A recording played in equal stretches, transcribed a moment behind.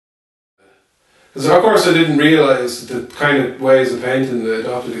Because of course I didn't realise the kind of ways of painting that I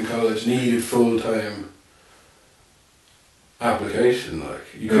adopted in college needed full-time application. Like,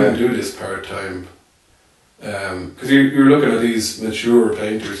 you couldn't do this part-time. Because you're looking at these mature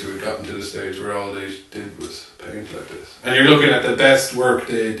painters who had gotten to the stage where all they did was paint like this. And you're looking at the best work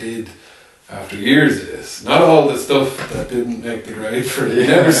they did after years of this. Not all the stuff that didn't make the grade for it. You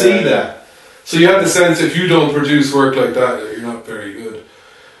never see that. So you have the sense if you don't produce work like that, you're not very good.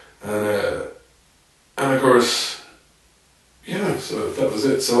 And of course, yeah, so that was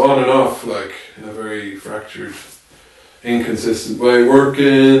it. So on and off, like, in a very fractured, inconsistent way,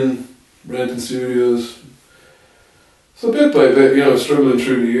 working, renting studios. So bit by bit, you know, struggling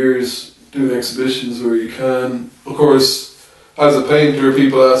through the years, doing exhibitions where you can. Of course, as a painter,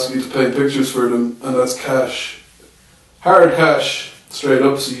 people ask you to paint pictures for them, and that's cash. Hard cash, straight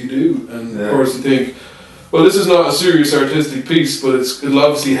up, so you do. And of course you think, well, this is not a serious artistic piece, but it'll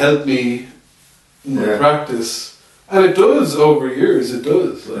obviously help me in my practice. And it does over years, it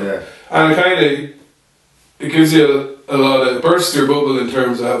does. Like. And it gives you a lot of, bursts your bubble in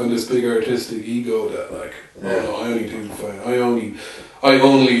terms of having this big artistic ego that, like, oh no, I only do fine.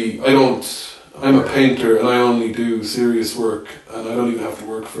 I'm a painter and I only do serious work and I don't even have to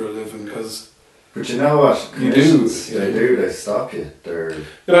work for a living because... But you know what? You do. They stop you.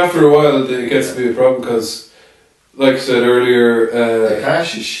 And after a while it gets to be a problem because, like I said earlier... the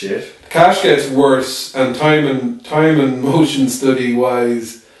cash is shit. Cash gets worse, and time and motion study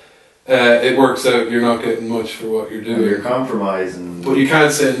wise, it works out you're not getting much for what you're doing. And you're compromising. But you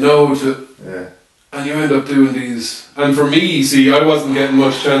can't say no to... And you end up doing these. And for me, see, I wasn't getting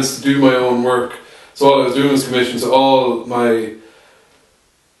much chance to do my own work. So all I was doing was commissions. So all my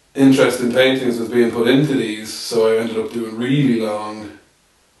interest in paintings was being put into these. So I ended up doing really long,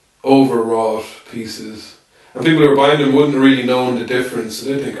 overwrought pieces. And people who were buying them wouldn't have really known the difference. So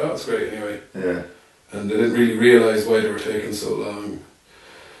they'd think, oh, it's great anyway. Yeah. And they didn't really realise why they were taking so long.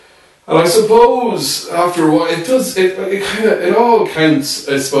 And I suppose after a while, it all counts,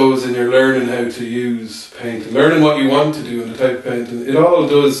 I suppose, in your learning how to use painting, learning what you want to do in the type of painting. It all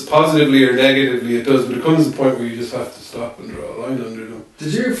does, positively or negatively, it does. But it comes to the point where you just have to stop and draw a line under them.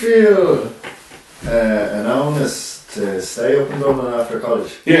 Did you feel an onus to stay up in Dublin after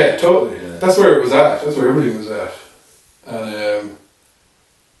college? Yeah, totally. Yeah. That's where it was at. That's where everything was at. And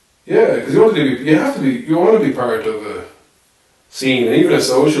yeah, because you want to be part of a scene, and even a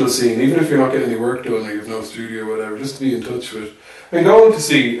social scene, even if you're not getting any work done or you have no studio or whatever, just to be in touch with. And going to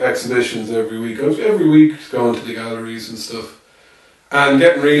see exhibitions every week. I was every week going to the galleries and stuff, and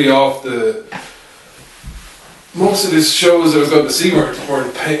getting really off the. Most of these shows I was going to see were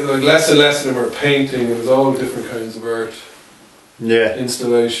like less and less of them were painting. It was all different kinds of art. Yeah.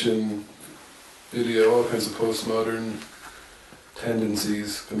 Installation, video, all kinds of postmodern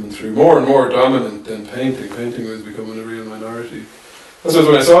tendencies coming through. More and more dominant than painting. Painting was becoming a real minority. That's why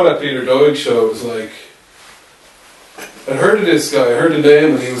when I saw that Peter Doig show, it was like, I'd heard of this guy, I heard the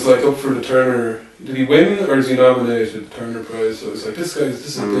name, and he was like up for the Turner. Did he win or is he nominated the Turner Prize? So I was like, this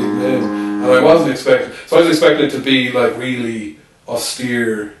is a big name. And I wasn't expecting, so I was expecting it to be like really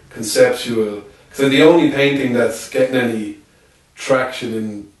austere, conceptual. Because the only painting that's getting any traction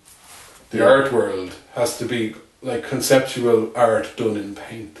in the art world has to be like conceptual art done in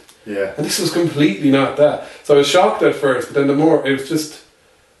paint. Yeah. And this was completely not that. So I was shocked at first, but then the more, it was just,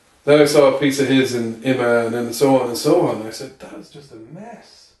 then I saw a piece of his in Imma and then so on and so on, and I said, that is just a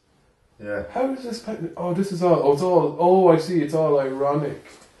mess. Yeah. How is this paint? Oh, this is all, I see, it's all ironic.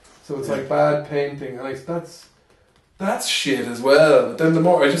 So it's like bad painting, and that's shit as well. But then the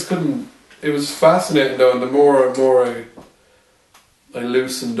more, I just couldn't, it was fascinating though, and the more and more I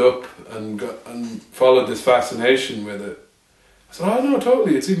loosened up and followed this fascination with it. I said, oh no,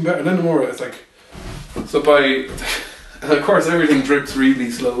 totally, it's even better. And then the more, it's like, so and of course everything drips really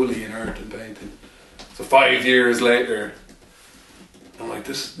slowly in art and painting. So 5 years later, I'm like,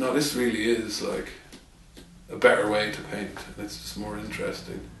 this really is like a better way to paint, and it's just more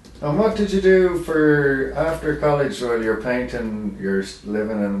interesting. And what did you do for after college while you're painting, you're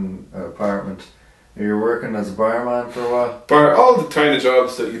living in an apartment? You were working as a barman for a while? All the kind of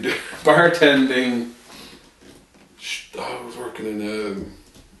jobs that you do. Bartending. I was working in a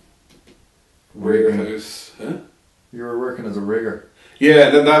warehouse. Huh? You were working as a rigger?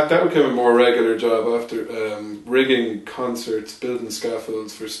 Yeah, then that became a more regular job after rigging concerts, building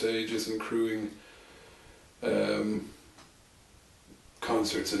scaffolds for stages and crewing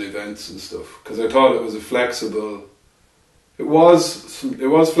concerts and events and stuff. Because I thought it was a flexible... It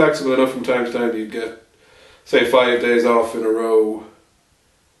was flexible enough from time to time that you'd get, say, 5 days off in a row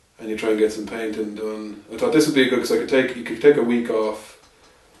and you try and get some painting done. I thought this would be good because you could take a week off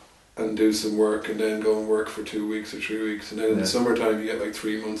and do some work and then go and work for 2 weeks or 3 weeks, and then in the summertime you get like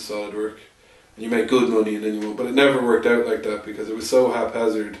 3 months solid work and you make good money, and then you won't. But it never worked out like that because it was so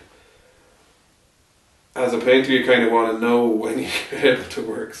haphazard. As a painter, you kind of want to know when you're able to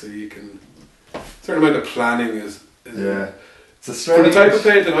work, so you can. A certain amount of planning is It's a strange, for the type of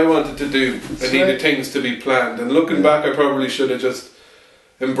painting I wanted to do. I needed things to be planned, and looking back, I probably should have just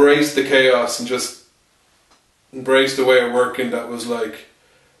embraced the chaos and just embraced a way of working that was like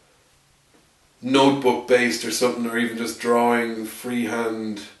notebook based or something, or even just drawing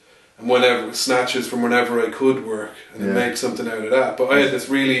freehand and whenever snatches from whenever I could work, and then make something out of that. But I had this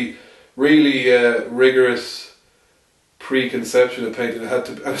really rigorous preconception of painting.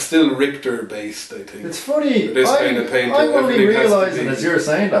 I'm still Richter based, I think. It's funny. For this kind of painting, I'm only realising as you're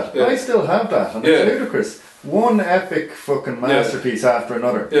saying that I still have that, and it's ludicrous. One epic fucking masterpiece after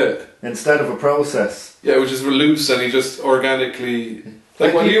another. Yeah. Instead of a process. Yeah, which is loose, and he just organically.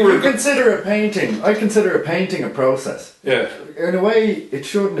 Like when you consider a painting, I consider a painting a process. Yeah. In a way, it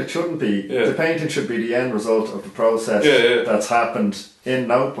shouldn't be. Yeah. The painting should be the end result of the process that's happened in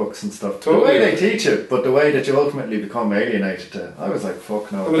notebooks and stuff. Totally. The way they teach it, but the way that you ultimately become alienated to it. I was like,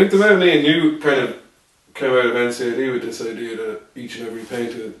 fuck no. Well, I think the way me and you kind of came out of NCAD with this idea that each and every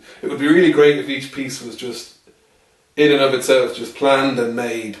painting, it would be really great if each piece was just, in and of itself, just planned and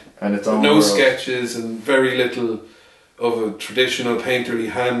made. And its own no sketches and very little of a traditional painterly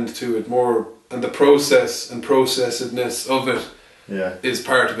hand to it, more, and the process and processedness of it is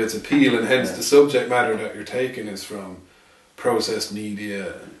part of its appeal, and hence the subject matter that you're taking is from processed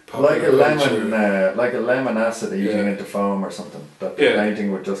media, like a lemon acid eating into foam or something. That the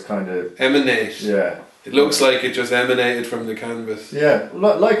painting would just kind of emanate. Yeah, it looks like it just emanated from the canvas. Yeah,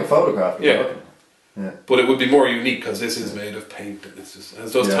 like a photograph. Yeah. But it would be more unique because this is made of paint, and it's just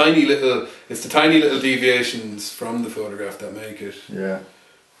it's those tiny little. It's the tiny little deviations from the photograph that make it. Yeah.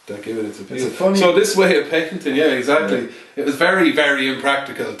 That give it its appeal. So this way of painting, exactly. It was very, very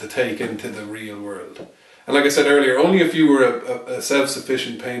impractical to take into the real world. And like I said earlier, only if you were a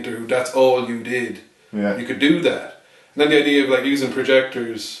self-sufficient painter who that's all you did, you could do that. And then the idea of like using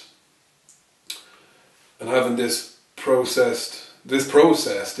projectors and having this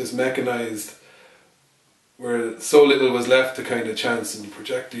mechanized, where so little was left to kind of chance, and you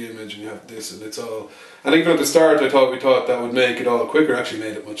project the image and you have this, and it's all. And even at the start, we thought that would make it all quicker. Actually,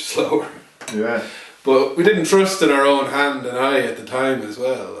 made it much slower. Yeah. But we didn't trust in our own hand and eye at the time as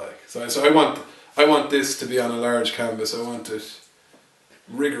well. Like so I want this to be on a large canvas. I want it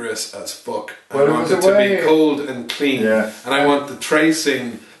rigorous as fuck. I want it to be cold and clean, and I want the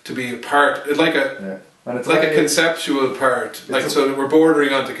tracing to be a part. It's like a. And it's like a conceptual part, so that we're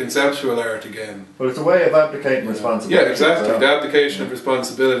bordering onto conceptual art again. Well, it's a way of abdicating responsibility. Yeah, exactly. The abdication of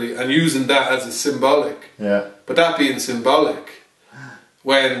responsibility and using that as a symbolic. Yeah. But that being symbolic,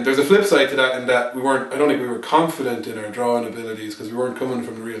 when there's a flip side to that, in that I don't think we were confident in our drawing abilities because we weren't coming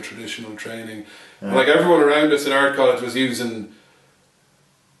from real traditional training. Yeah. Like everyone around us in art college was using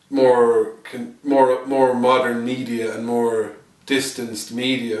more modern media and more distanced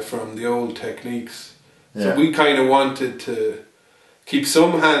media from the old techniques. So we kind of wanted to keep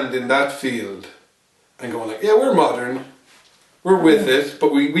some hand in that field and going like, we're modern, we're with it,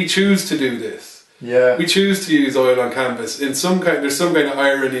 but we choose to do this. Yeah. We choose to use oil on canvas. There's some kind of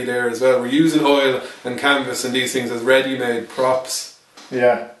irony there as well. We're using oil and canvas and these things as ready-made props.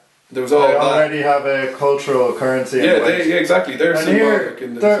 Yeah. There was all they already have a cultural currency. Exactly. They're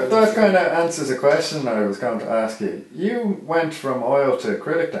symbolic. That kind of answers a question I was going to ask you. You went from oil to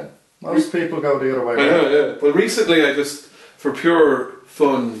acrylic then. Most people go the other way around. I know, yeah. Well, recently I just, for pure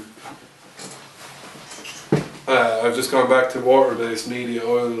fun, I've just gone back to water-based media,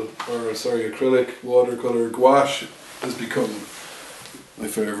 acrylic, watercolour, gouache has become my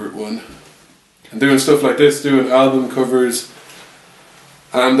favourite one. And doing stuff like this, doing album covers.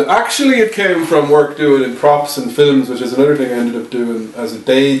 And actually it came from work doing in props and films, which is another thing I ended up doing as a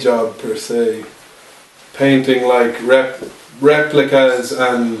day job per se. Painting like replicas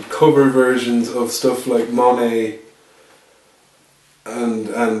and cover versions of stuff like Monet and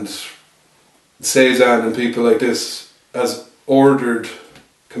Cézanne and people like this as ordered,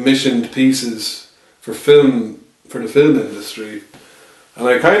 commissioned pieces for the film industry. And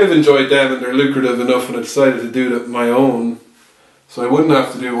I kind of enjoyed them, and they're lucrative enough, and I decided to do it my own, so I wouldn't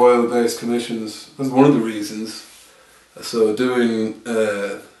have to do oil-based commissions. That's one of the reasons. So doing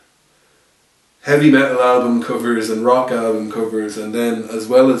heavy metal album covers and rock album covers, and then as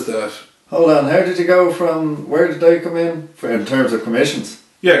well as that. Hold on, how did you go from, where did they come in terms of commissions?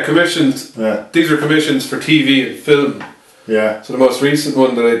 Yeah, commissions. Yeah. These were commissions for TV and film. Yeah. So the most recent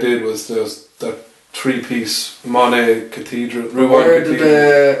one that I did was that 3-piece Monet Cathedral. Where did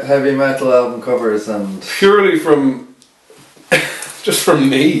the heavy metal album covers and... Purely from... just from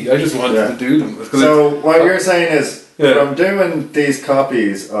me. I just wanted to do them. So what you're saying is, from doing these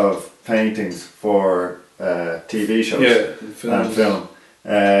copies of paintings for TV shows and film,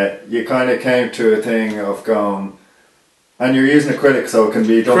 you kind of came to a thing of going... And you're using acrylic, so it can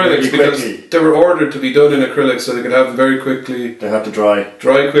be done really quickly. They were ordered to be done in acrylic, so they could have them very quickly. They have to dry.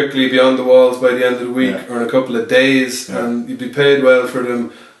 Dry quickly, be on the walls by the end of the week or in a couple of days, and you'd be paid well for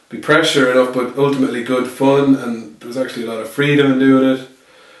them. Be pressure enough, but ultimately good fun, and there was actually a lot of freedom in doing it.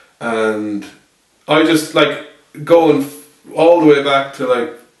 And I just like going all the way back to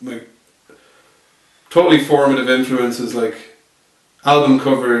like my totally formative influences, like album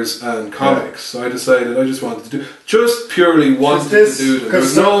covers and comics. So I decided I just wanted to do, just purely wanted to do them.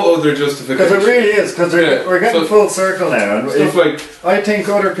 There's no other justification. Because it really is, because we're getting full circle now. And stuff like, I think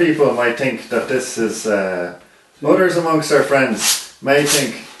other people might think that this is, others amongst our friends may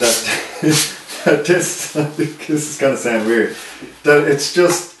think that, that this is going to sound weird, that it's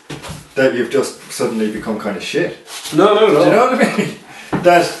just that you've just suddenly become kind of shit. No. Do you know what I mean?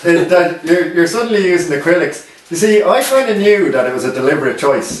 That you're suddenly using acrylics. You see, I kind of knew that it was a deliberate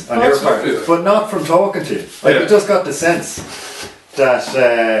choice on your part, but not from talking to you. I just got the sense that,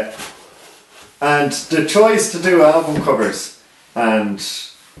 and the choice to do album covers and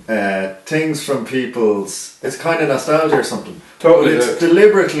things from people's, it's kind of nostalgia or something. Totally, but it's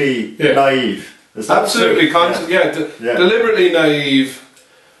deliberately naive. Is that absolutely, deliberately naive,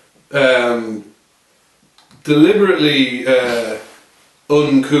 deliberately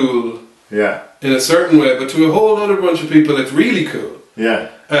uncool. Yeah. In a certain way, but to a whole other bunch of people, it's really cool. Yeah.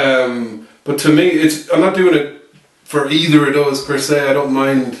 But to me, I'm not doing it for either of those per se. I don't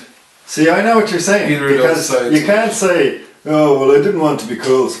mind. See, I know what you're saying, because you can't say, "Oh, well, I didn't want to be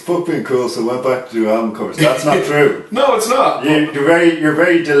cool, so fuck being cool, so I went back to do album covers." That's not true. No, it's not. You're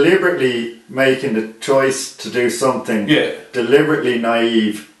very deliberately making the choice to do something deliberately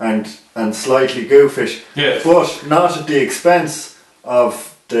naive and slightly goofish, but not at the expense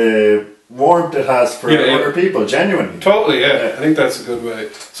of the warmth it has for other people, genuinely. Totally, I think that's a good way.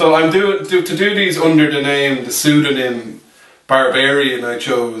 So I'm to do these under the pseudonym Barbarian I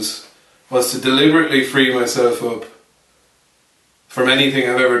chose, was to deliberately free myself up from anything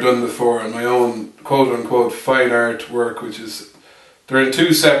I've ever done before in my own quote-unquote fine art work, which is, they're in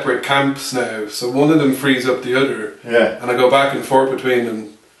two separate camps now, so one of them frees up the other, and I go back and forth between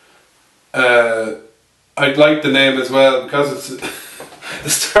them. I'd like the name as well, because it's... The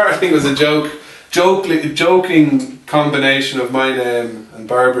starting was a joking combination of my name and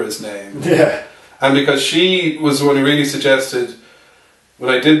Barbara's name. Yeah. And because she was the one who really suggested, when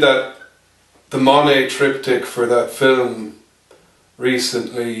I did the Monet triptych for that film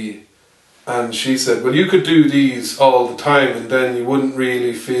recently, and she said, well, you could do these all the time and then you wouldn't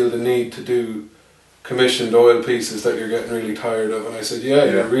really feel the need to do commissioned oil pieces that you're getting really tired of. And I said, yeah,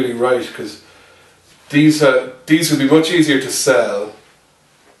 you're really right, because these would be much easier to sell.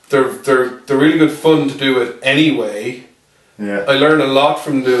 They're really good fun to do it anyway. Yeah. I learn a lot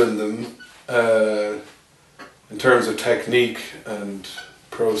from doing them in terms of technique and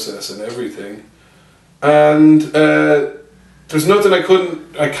process and everything. And there's nothing I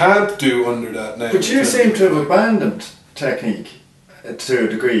can't do under that name. But you seem to have abandoned technique to a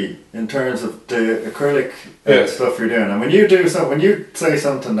degree in terms of the acrylic stuff you're doing. And when you say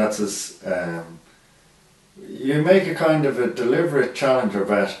something that's as you make a kind of a deliberate challenge or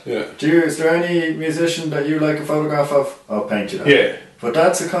bet. Yeah. Is there any musician that you like a photograph of? I'll paint you that. Yeah. But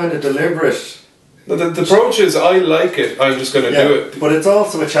that's a kind of deliberate... The approach is, I like it, I'm just going to do it. But it's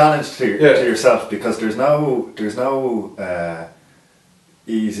also a challenge to yourself, because there's no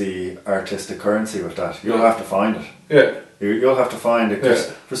easy artistic currency with that. You'll have to find it. Yeah. You'll have to find it.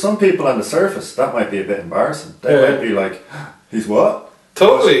 For some people on the surface, that might be a bit embarrassing. They might be like, he's what?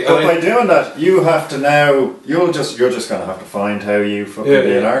 Totally. But by doing that, you have to now. You're just going to have to find how you fucking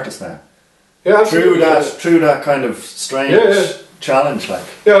be an artist now. Yeah, through that kind of strange challenge, like.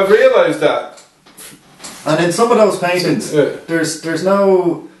 Yeah, I've realised that. And in some of those paintings, there's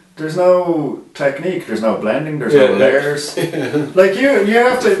no technique, there's no blending, there's no layers. Like I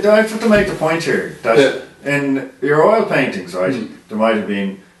have to make the point here that in your oil paintings, right, there might have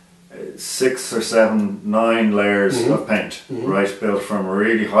been 6 or 7, 9 layers of paint, right, built from a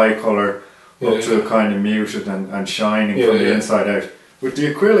really high colour up to a kind of muted and shining from the inside out. With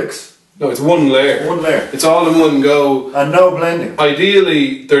the acrylics, no, it's one layer. One layer. It's all in one go. And no blending.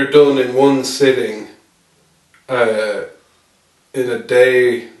 Ideally, they're done in one sitting, in a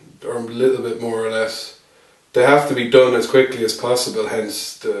day or a little bit more or less. they have to be done as quickly as possible,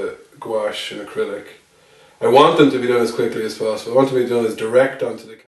 hence the gouache and acrylic. I want them to be done as quickly as possible. I want them to be done as direct onto the